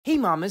Hey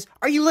mamas,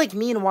 are you like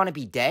me and want to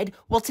be dead?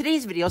 Well,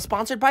 today's video is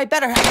sponsored by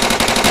BetterHelp.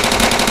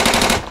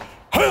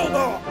 Hell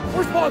no!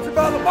 We're sponsored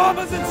by the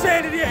Mamas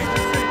Insanity Agency!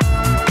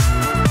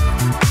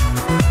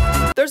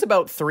 There's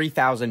about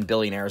 3,000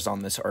 billionaires on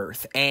this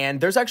earth, and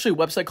there's actually a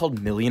website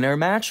called Millionaire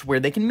Match where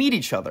they can meet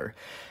each other.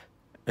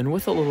 And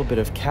with a little bit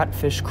of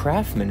catfish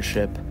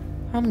craftsmanship,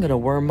 I'm gonna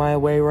worm my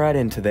way right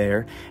into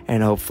there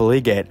and hopefully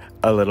get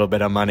a little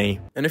bit of money.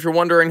 And if you're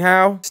wondering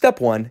how,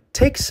 step 1,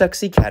 take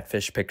sexy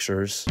catfish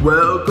pictures.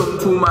 Welcome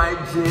to my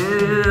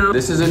gym.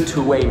 This is a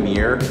two-way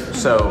mirror,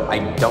 so I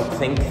don't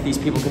think these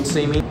people can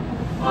see me.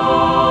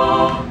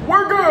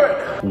 We're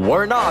good.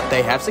 We're not,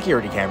 they have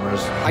security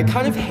cameras. I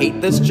kind of hate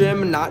this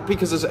gym, not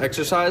because it's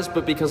exercise,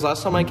 but because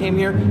last time I came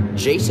here,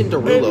 Jason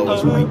Derulo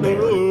was right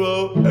there.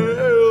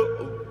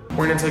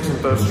 We're gonna take some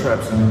thirst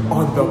traps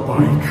on the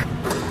bike.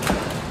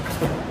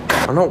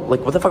 I don't know, like,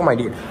 what the fuck am I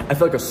doing? I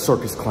feel like a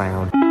circus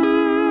clown.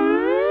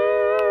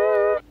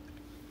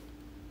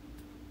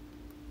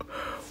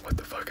 What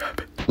the fuck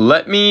happened?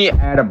 Let me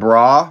add a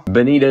bra.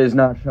 Benita is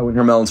not showing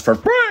her melons for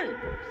free.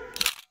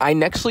 I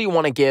nextly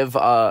want to give,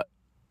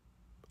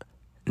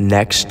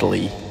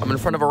 Nextly. I'm in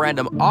front of a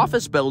random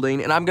office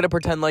building, and I'm gonna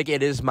pretend like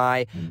it is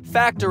my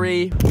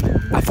factory.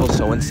 I feel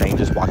so insane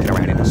just walking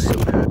around in a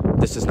suit.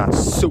 This does not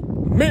suit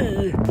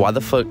me. Why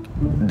the fuck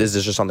is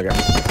this just on the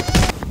ground?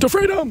 To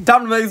freedom!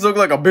 Time to make this look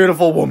like a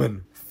beautiful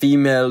woman.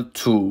 Female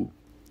 2.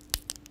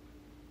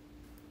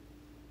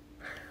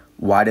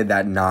 Why did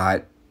that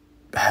not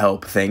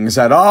help things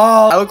at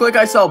all? I look like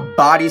I sell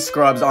body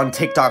scrubs on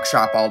TikTok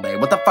shop all day.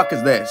 What the fuck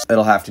is this?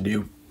 It'll have to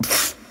do.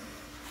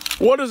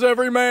 What does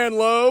every man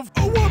love?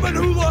 A woman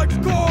who likes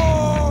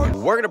cars!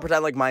 We're gonna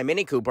pretend like my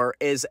Mini Cooper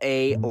is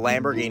a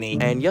Lamborghini.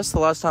 And yes, the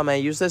last time I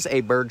used this, a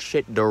bird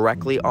shit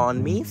directly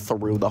on me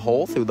through the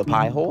hole, through the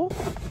pie hole.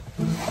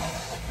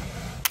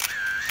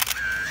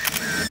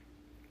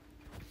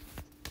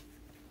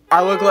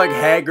 I look like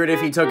Hagrid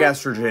if he took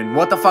estrogen.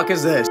 What the fuck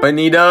is this?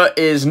 Benita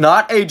is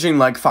not aging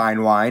like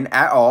fine wine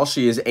at all.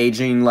 She is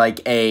aging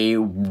like a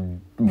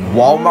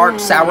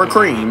Walmart sour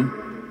cream.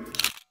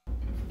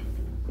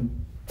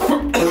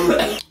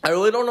 I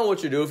really don't know what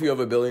to do if you have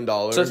 $1 billion.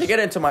 So to get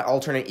into my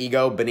alternate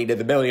ego, Benita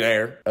the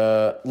billionaire,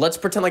 let's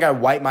pretend like I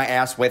wipe my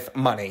ass with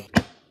money.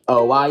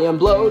 Oh, I am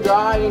blow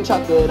drying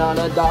chocolate on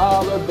a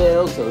dollar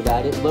bill so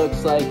that it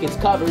looks like it's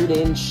covered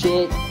in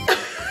shit.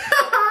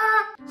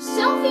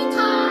 Selfie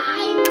time!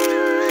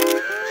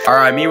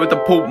 Alright, me with the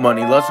poop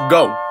money. Let's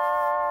go.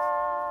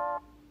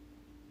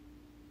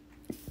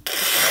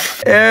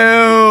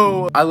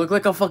 Ew. I look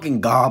like a fucking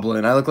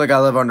goblin. I look like I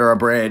live under a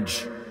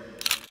bridge.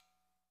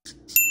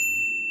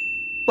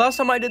 Last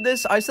time I did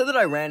this, I said that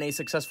I ran a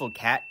successful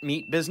cat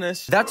meat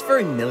business. That's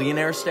very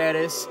millionaire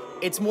status.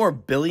 It's more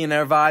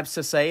billionaire vibes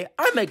to say,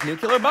 I make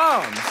nuclear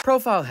bombs.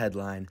 Profile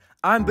headline,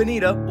 I'm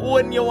Benita,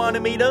 wouldn't you want to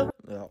meet her?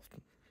 Oh.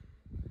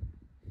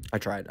 I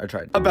tried.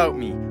 About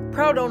me,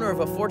 proud owner of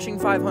a Fortune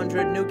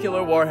 500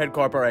 nuclear warhead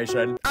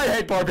corporation. I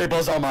hate poor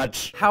people so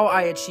much. How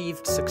I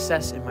achieved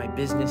success in my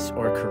business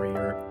or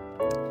career.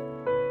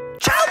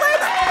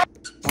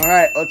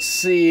 Alright, let's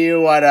see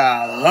what a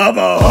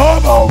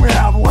hubba we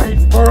have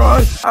waiting for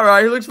us.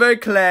 Alright, he looks very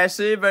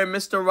classy, very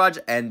Mr.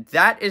 Roger. And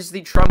that is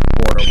the Trump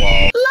border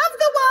wall. Love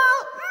the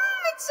wall!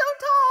 It's so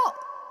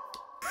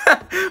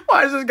tall!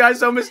 Why is this guy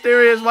so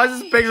mysterious? Why is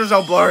this picture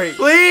so blurry?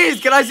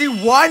 Please, can I see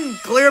one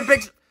clear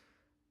picture?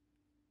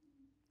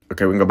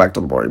 Okay, we can go back to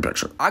the blurry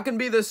picture. I can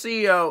be the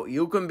CEO,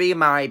 you can be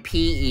my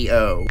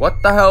PEO. What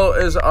the hell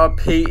is a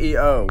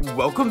PEO?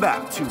 Welcome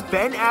back to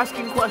Ben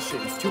asking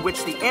questions to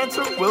which the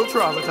answer will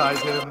traumatize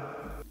him.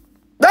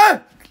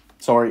 Ah!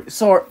 Sorry.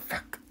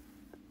 Fuck.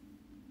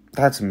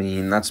 That's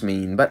mean,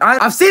 but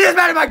I've seen this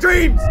man in my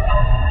dreams!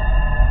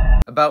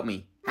 About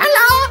me.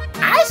 Hello,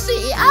 I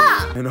see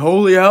ya! And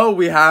holy hell,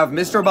 we have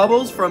Mr.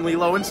 Bubbles from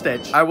Lilo and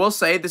Stitch. I will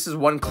say this is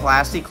one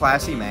classy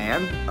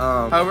man.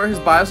 However, his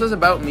bio says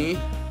about me,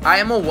 I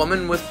am a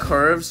woman with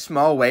curves,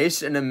 small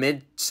waist, and a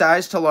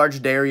mid-sized to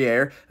large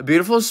derriere, a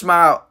beautiful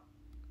smile.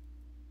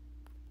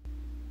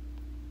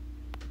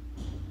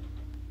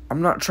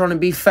 I'm not trying to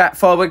be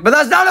fat-phobic, but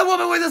that's not a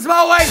woman with a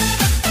small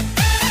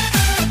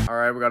waist!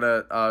 Alright, we got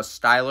a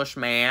stylish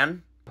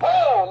man.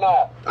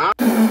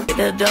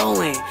 They're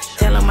doing.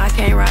 Tell him I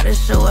can't ride a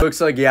show.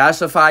 Looks like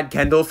yassified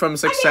Kendall from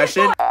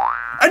Succession.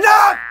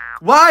 Enough!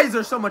 Why is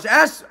there so much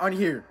S on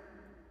here?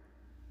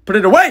 Put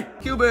it away!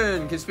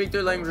 Cuban, can speak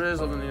 3 languages,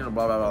 blah, blah,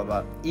 blah,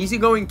 blah.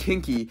 Easygoing,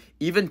 kinky,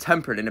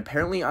 even-tempered, and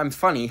apparently I'm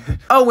funny.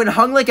 Oh, and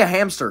hung like a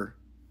hamster.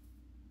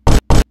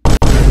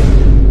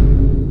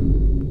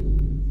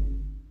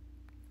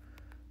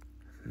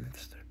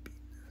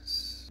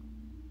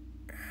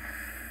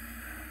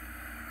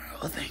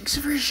 Well, thanks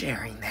for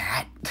sharing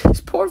that.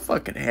 These poor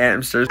fucking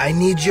hamsters. I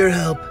need your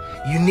help.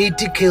 You need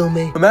to kill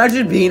me.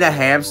 Imagine being a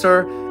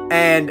hamster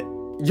and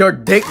your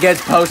dick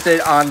gets posted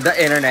on the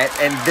internet,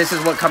 and this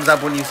is what comes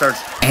up when you search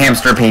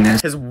hamster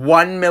penis. His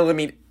 1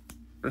 millimeter.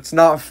 It's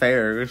not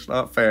fair. It's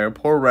not fair.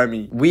 Poor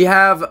Remy. We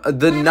have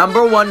the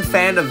 #1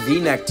 fan of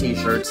V-neck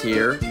t-shirts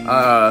here.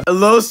 A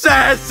little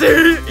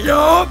sassy,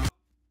 yup.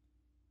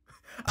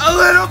 a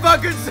little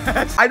fucking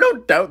sus. I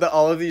don't doubt that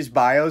all of these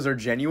bios are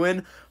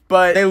genuine,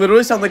 but they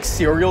literally sound like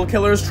serial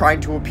killers trying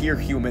to appear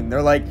human.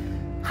 They're like,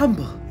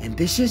 humble,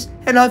 ambitious,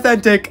 and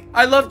authentic.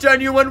 I love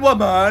genuine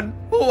woman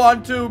who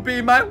want to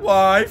be my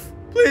wife.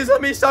 Please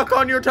let me suck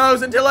on your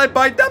toes until I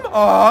bite them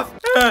off.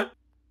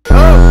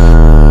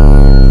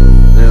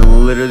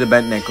 Literally the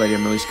bent neck lady,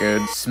 I'm really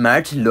scared.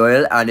 Smart,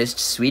 loyal, honest,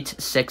 sweet,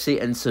 sexy,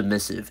 and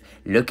submissive.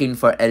 Looking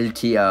for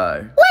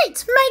LTR.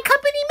 Wait, my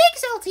company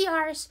makes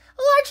LTRs.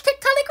 Large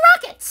tectonic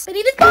rockets. I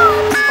needed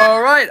bombs.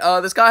 Alright,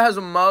 this guy has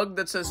a mug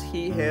that says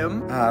he,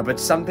 him. But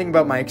something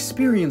about my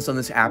experience on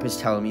this app is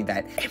telling me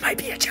that it might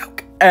be a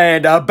joke.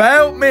 And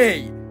about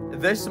me,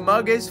 this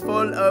mug is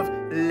full of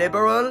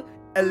liberal,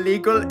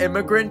 illegal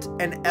immigrant,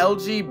 and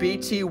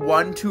LGBT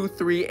 1, 2,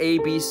 3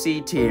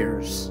 ABC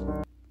tears.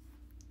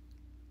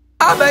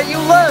 I bet you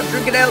love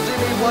drinking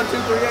LGBT 1, 2,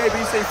 3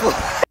 ABC full.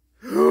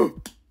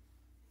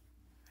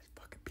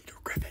 Fucking Peter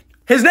Griffin.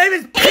 His name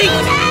is Pete!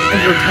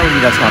 And you're telling me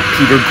that's not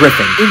Peter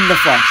Griffin in the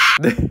flesh.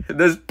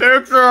 This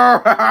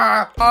picture.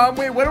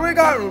 Wait, what do we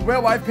got?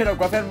 Real life Peter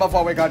Griffin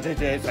before we got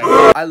JJ.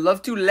 I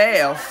love to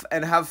laugh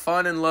and have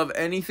fun and love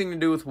anything to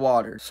do with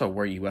water. So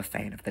were you a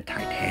fan of the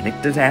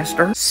Titanic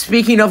disaster?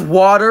 Speaking of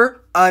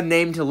water,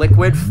 unnamed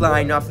liquid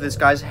flying off this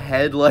guy's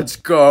head. Let's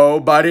go,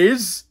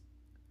 buddies.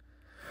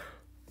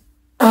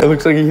 It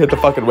looks like he hit the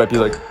fucking whip. He's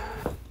like,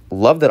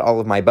 love that all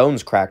of my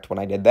bones cracked when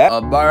I did that.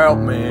 About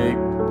me,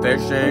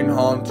 fishing,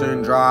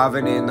 hunting,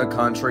 driving in the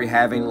country,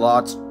 having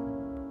lots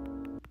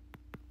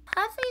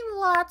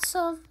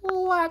of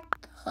what,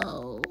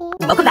 though?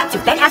 Welcome back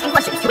to Ben Asking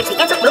Questions, to which the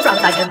answer will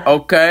traumatize him.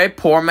 Okay,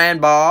 poor man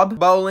Bob,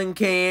 Bowling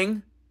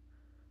King.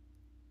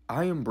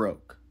 I am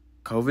broke.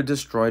 COVID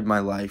destroyed my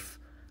life.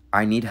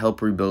 I need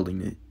help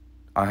rebuilding it.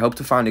 I hope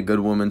to find a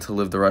good woman to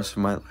live the rest of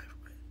my life.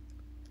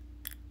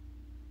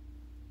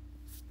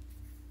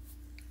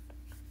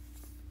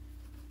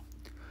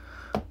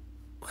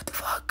 What the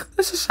fuck?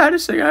 This is the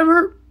saddest thing I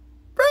ever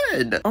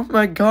read. Oh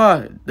my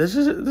god. This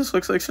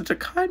looks like such a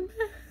kind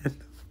man.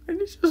 And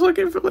he's just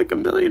looking for like a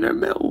millionaire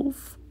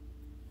MILF.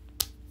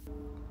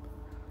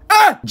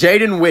 Ah!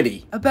 Jaden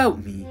Whitty.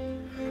 About me.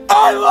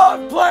 I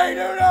love playing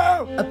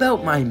Uno!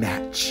 About my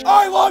match.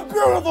 I love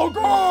beautiful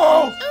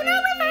girls!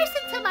 Uno reverse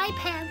into my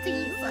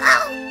panties.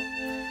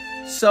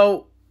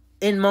 So,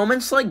 in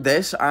moments like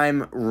this,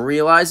 I'm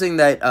realizing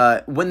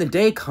that when the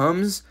day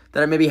comes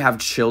that I maybe have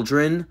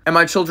children, and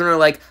my children are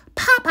like,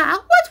 Papa,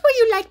 what were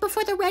you like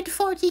before the red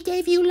 40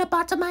 gave you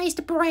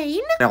lobotomized brain?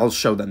 I'll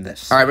show them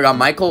this. All right, we got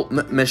Michael,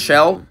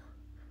 Michelle.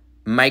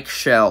 Oh,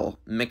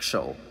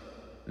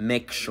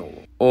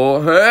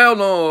 hell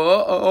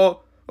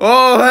no.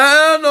 Oh,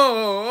 hell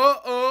no.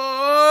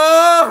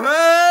 Oh,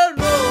 hell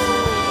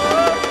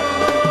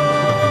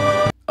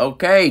no.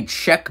 Okay,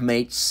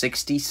 checkmate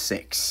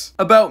 66.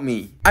 About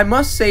me. I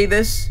must say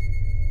this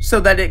so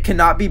that it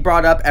cannot be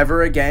brought up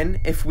ever again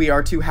if we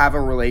are to have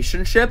a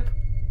relationship.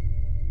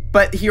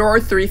 But here are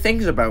 3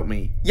 things about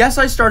me. Yes,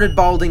 I started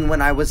balding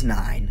when I was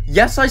 9.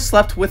 Yes, I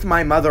slept with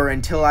my mother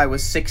until I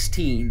was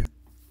 16.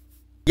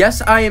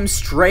 Yes, I am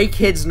Stray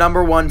Kids'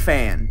 #1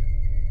 fan.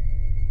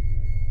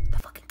 The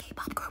fucking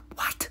K-pop group.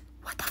 What?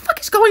 What the fuck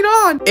is going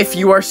on? If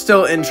you are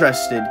still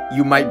interested,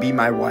 you might be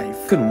my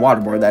wife. Couldn't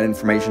waterboard that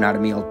information out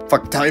of me, I'll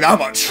fucking tell you that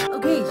much.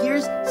 Okay,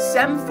 here's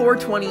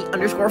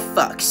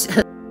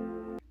Sem420_fucks.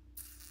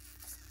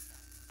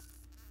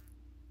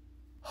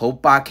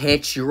 Hope I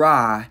catch your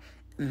eye.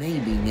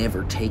 Maybe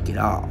never take it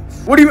off.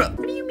 What do you mean?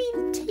 What do you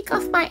mean, take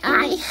off my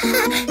eye?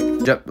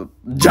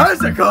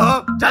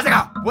 Jessica!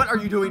 Jessica! What are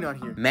you doing on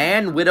here?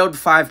 Man, widowed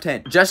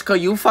 510. Jessica,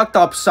 you fucked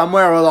up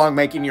somewhere along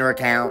making your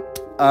account.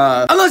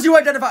 Unless you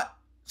identify.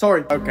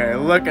 Sorry. Okay,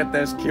 look at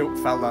this cute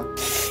fella.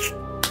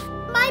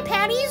 My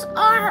panties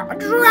are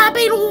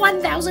dropping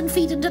 1,000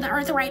 feet into the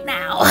earth right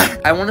now.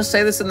 I want to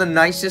say this in the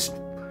nicest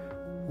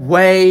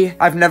way.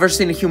 I've never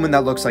seen a human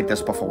that looks like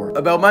this before.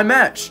 About my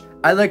match.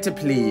 I like to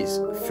please.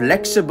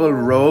 Flexible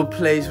role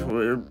plays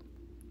for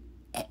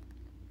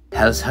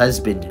house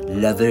husband,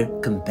 lover,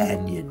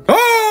 companion.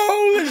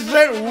 Holy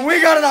shit, we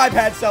got an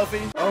iPad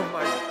selfie. Oh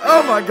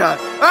my god.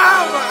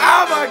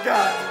 Oh my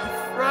god.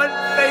 Front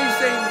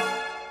facing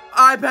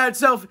iPad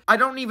selfie. I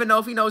don't even know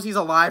if he knows he's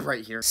alive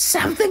right here.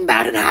 Something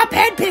about an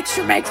iPad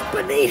picture makes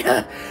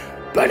Bonita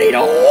wetter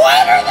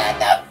than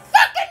the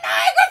fucking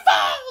Niagara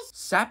Falls.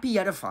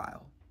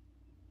 Sapietophile.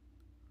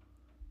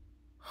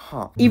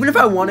 Huh. Even if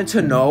I wanted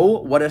to know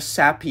what a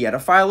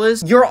sapietophile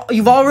is,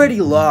 you've already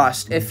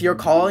lost if you're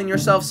calling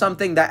yourself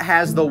something that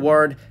has the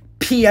word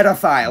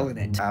pedophile in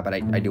it. But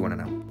I do want to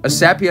know. A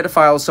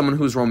sapietophile is someone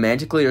who's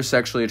romantically or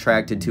sexually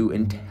attracted to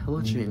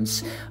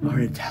intelligence or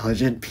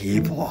intelligent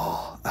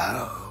people.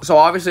 Oh. So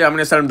obviously I'm going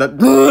to send him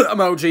the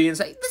emoji and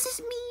say, this is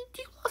me,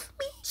 do you love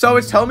me? So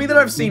it's telling me that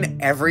I've seen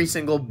every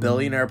single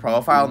billionaire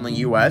profile in the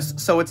US,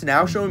 so it's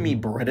now showing me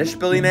British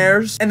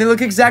billionaires, and they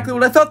look exactly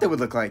what I thought they would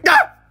look like.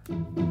 Ah!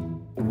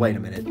 Wait a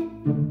minute.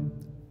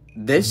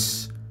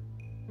 This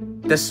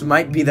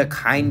might be the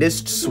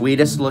kindest,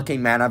 sweetest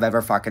looking man I've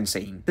ever fucking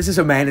seen. This is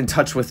a man in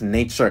touch with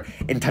nature,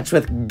 in touch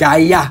with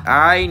Gaia.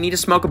 I need to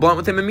smoke a blunt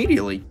with him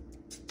immediately.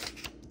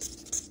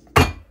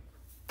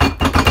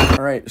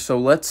 All right, so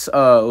let's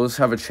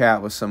have a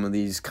chat with some of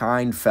these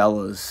kind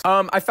fellas.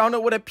 I found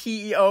out what a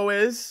PEO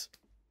is.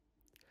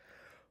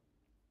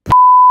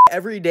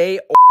 Everyday.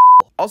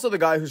 Also, the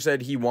guy who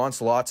said he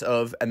wants lots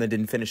of and then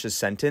didn't finish his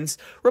sentence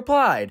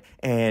replied.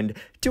 And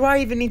do I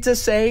even need to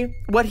say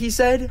what he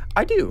said?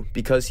 I do,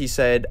 because he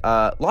said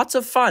lots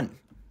of fun.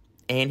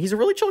 And he's a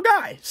really chill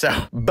guy,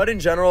 so. But in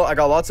general, I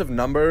got lots of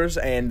numbers,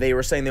 and they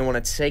were saying they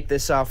want to take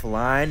this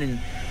offline and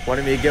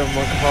wanted me to give them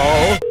a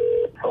call.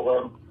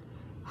 Hello?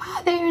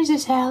 Hi there, is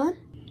this Alan?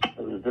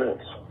 Who is this?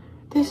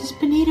 This is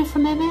Benita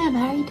from MM.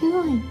 How are you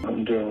doing?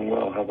 I'm doing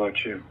well. How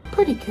about you?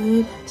 Pretty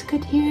good. It's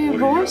good to hear your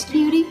What are you voice, up to?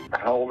 cutie.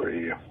 How old are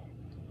you?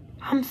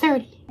 I'm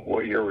 30.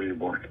 What year were you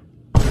born?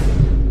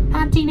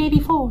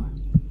 1984.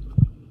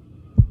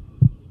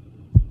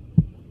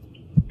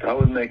 That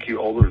would make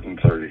you older than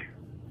 30.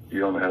 You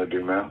don't know how to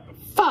do math?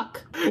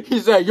 Fuck! He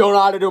said, you don't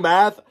know how to do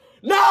math?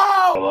 No!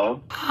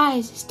 Hello? Hi,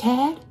 is this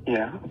Tad?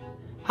 Yeah?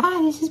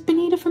 Hi, this is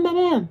Benita from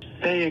MM.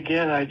 Say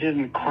again, I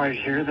didn't quite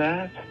hear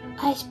that.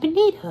 Hi, it's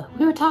Benita.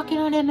 We were talking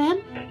on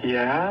MM.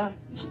 Yeah?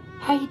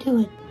 How you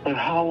doing? But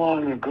how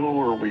long ago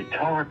were we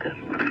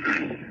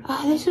talking?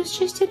 This was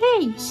just today.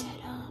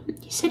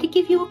 You said to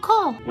give you a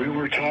call. We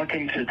were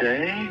talking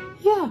today?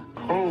 Yeah.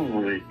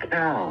 Holy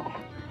cow.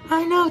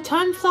 I know,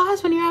 time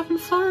flies when you're having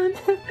fun.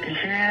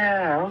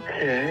 Yeah,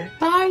 okay.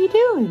 How are you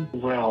doing?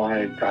 Well,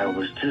 I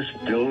was just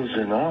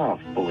dozing off,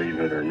 believe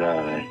it or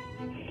not.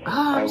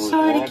 I'm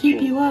sorry to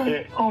keep you up.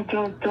 Oh,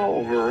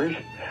 don't worry.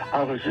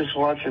 I was just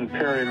watching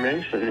Perry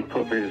Mason. He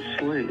put me to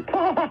sleep.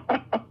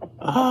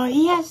 Oh,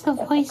 he has the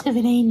voice of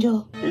an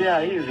angel.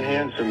 Yeah, he's a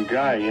handsome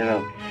guy, you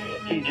know.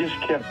 He just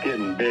kept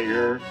getting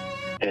bigger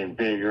and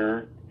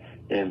bigger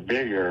and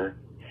bigger.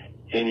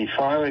 And he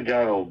finally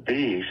got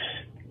obese.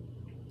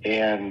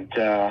 And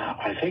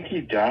I think he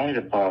died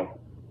about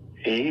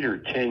 8 or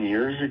 10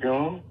 years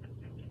ago.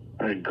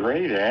 A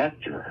great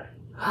actor.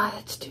 Oh,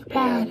 that's too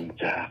bad. And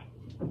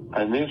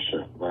I miss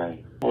him,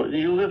 right? Well, do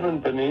you live in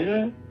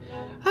Bonita?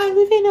 I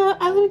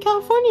live in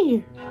California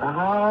here.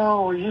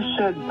 Oh, you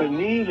said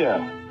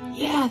Bonita.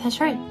 Yeah, that's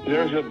right.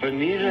 There's a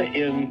Bonita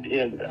in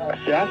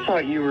see, I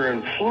thought you were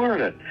in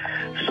Florida.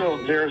 So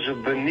there's a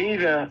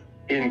Bonita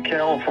in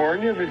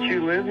California that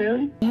you live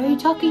in? Are you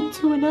talking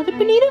to another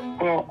Benita?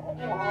 Well,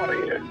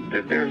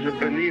 there's a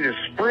Bonita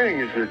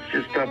Springs that's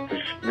just up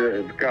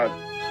it's got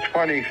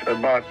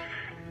about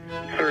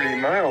 30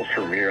 miles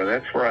from here.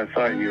 That's where I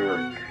thought you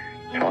were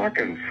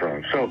talking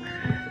from. So,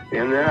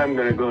 and then I'm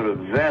going to go to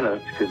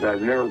Venice because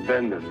I've never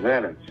been to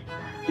Venice.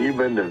 You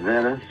been to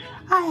Venice?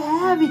 I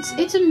have.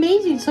 It's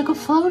amazing. It's like a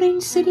floating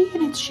city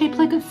and it's shaped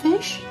like a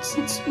fish.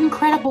 It's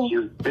incredible.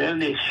 You've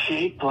been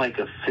shaped like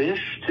a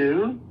fish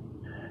too?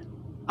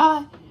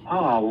 Uh,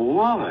 Oh, I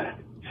love it.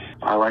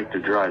 I like to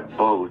drive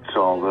boats,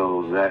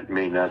 although that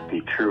may not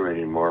be true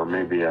anymore.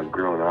 Maybe I've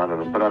grown out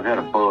of it, but I've had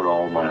a boat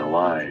all my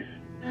life.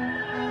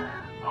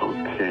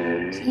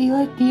 Okay. so you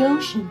like the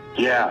ocean?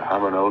 Yeah,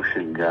 I'm an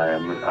ocean guy.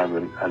 I'm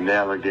a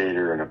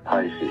navigator and a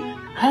Pisces.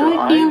 I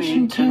like the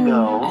ocean need to too.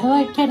 know- I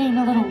like getting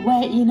a little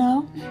wet, you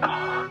know?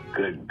 Oh,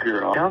 good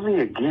girl. Tell me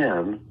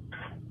again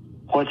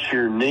what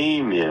your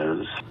name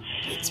is.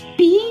 It's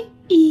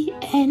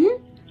B-E-N.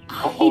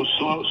 Oh,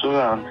 slow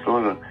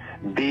down.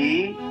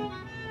 B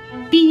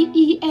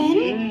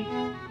B-E-N.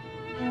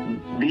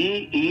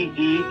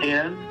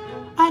 B-E-E-N.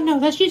 I know,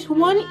 that's just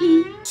one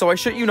E. So I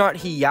shit you not,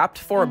 he yapped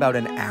for about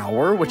an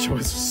hour, which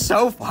was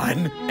so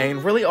fun.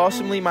 And really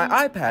awesomely, my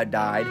iPad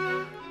died.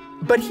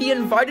 But he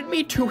invited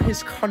me to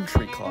his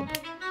country club.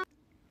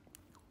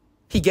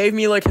 He gave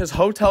me like his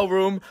hotel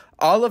room,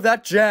 all of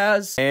that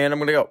jazz, and I'm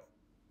gonna go.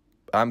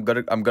 I'm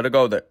gonna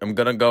go there. I'm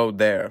gonna go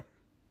there.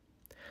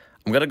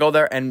 I'm gonna go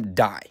there and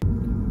die.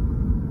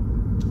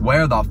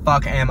 Where the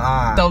fuck am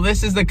I? So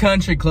this is the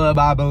country club,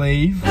 I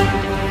believe.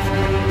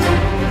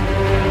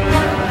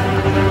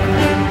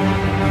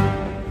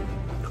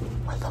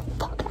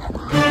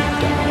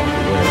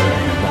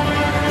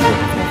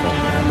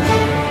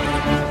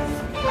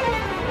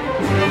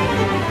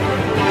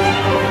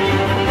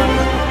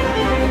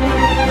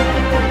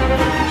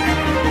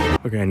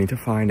 Okay, I need to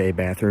find a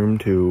bathroom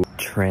to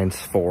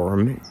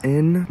transform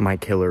in. My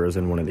killer is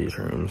in one of these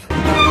rooms.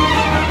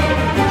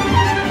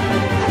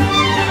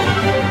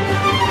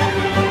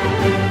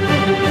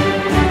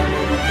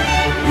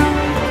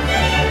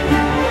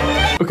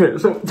 Okay,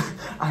 so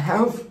I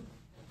have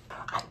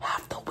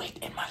the wig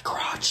in my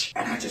crotch,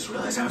 and I just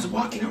realized I was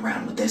walking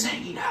around with this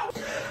hanging out.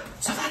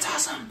 So that's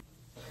awesome.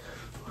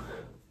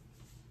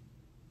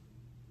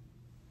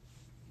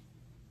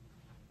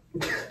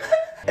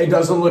 It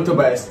doesn't look the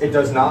best. It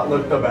does not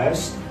look the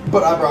best.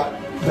 But I brought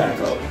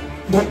backup.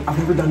 But I've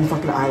never done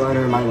fucking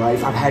eyeliner in my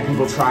life. I've had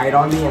people try it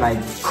on me and I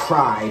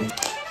cried.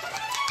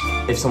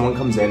 If someone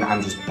comes in,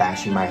 I'm just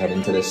bashing my head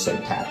into this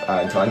sink tap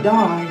until I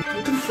die.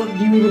 What the fuck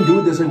do you even do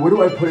with this? Like, where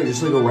do I put it?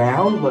 Just like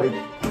around? Like,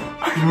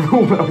 I don't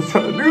know what I was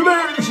trying to do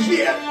there.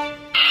 Shit.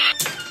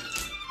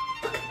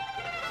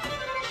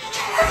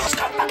 Just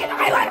got fucking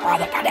eyeliner on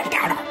the goddamn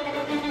counter.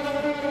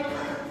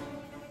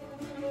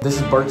 This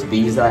is Burt's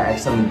Bees that I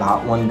accidentally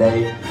bought one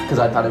day because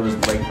I thought it was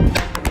like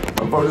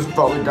Photos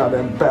fell on the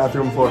goddamn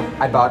bathroom floor.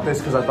 I bought this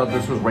because I thought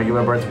this was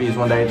regular Burt's Bees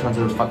one day. It turns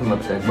out it was fucking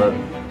lipstick, but...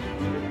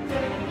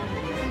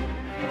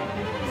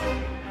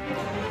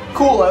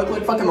 Cool, I look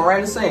like fucking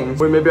Miranda Sings.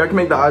 Wait, maybe I can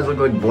make the eyes look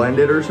like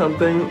blended or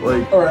something?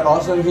 Like, alright,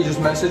 awesome. He just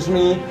messaged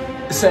me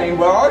saying,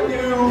 where are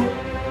you?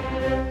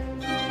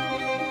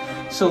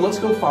 So let's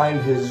go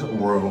find his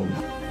room.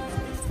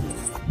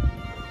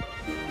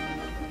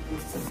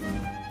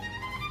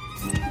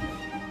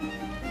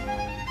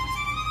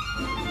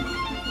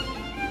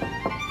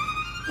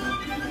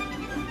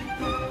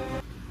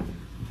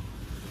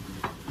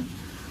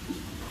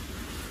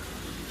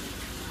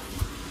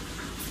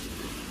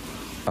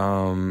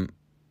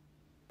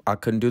 I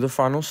couldn't do the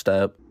final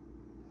step.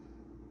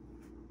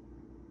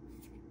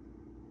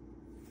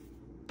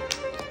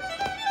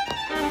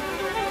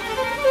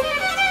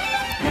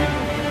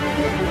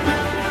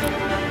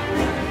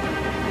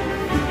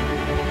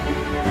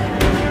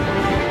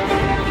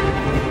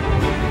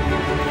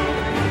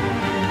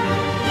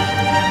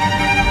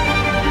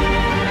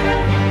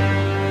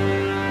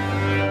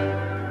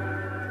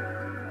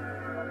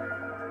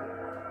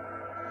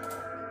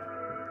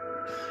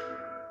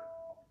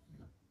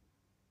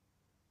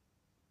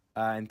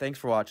 And thanks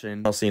for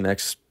watching. I'll see you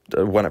next,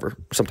 whenever,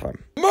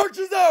 sometime. March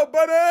is out,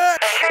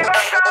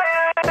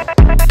 baby!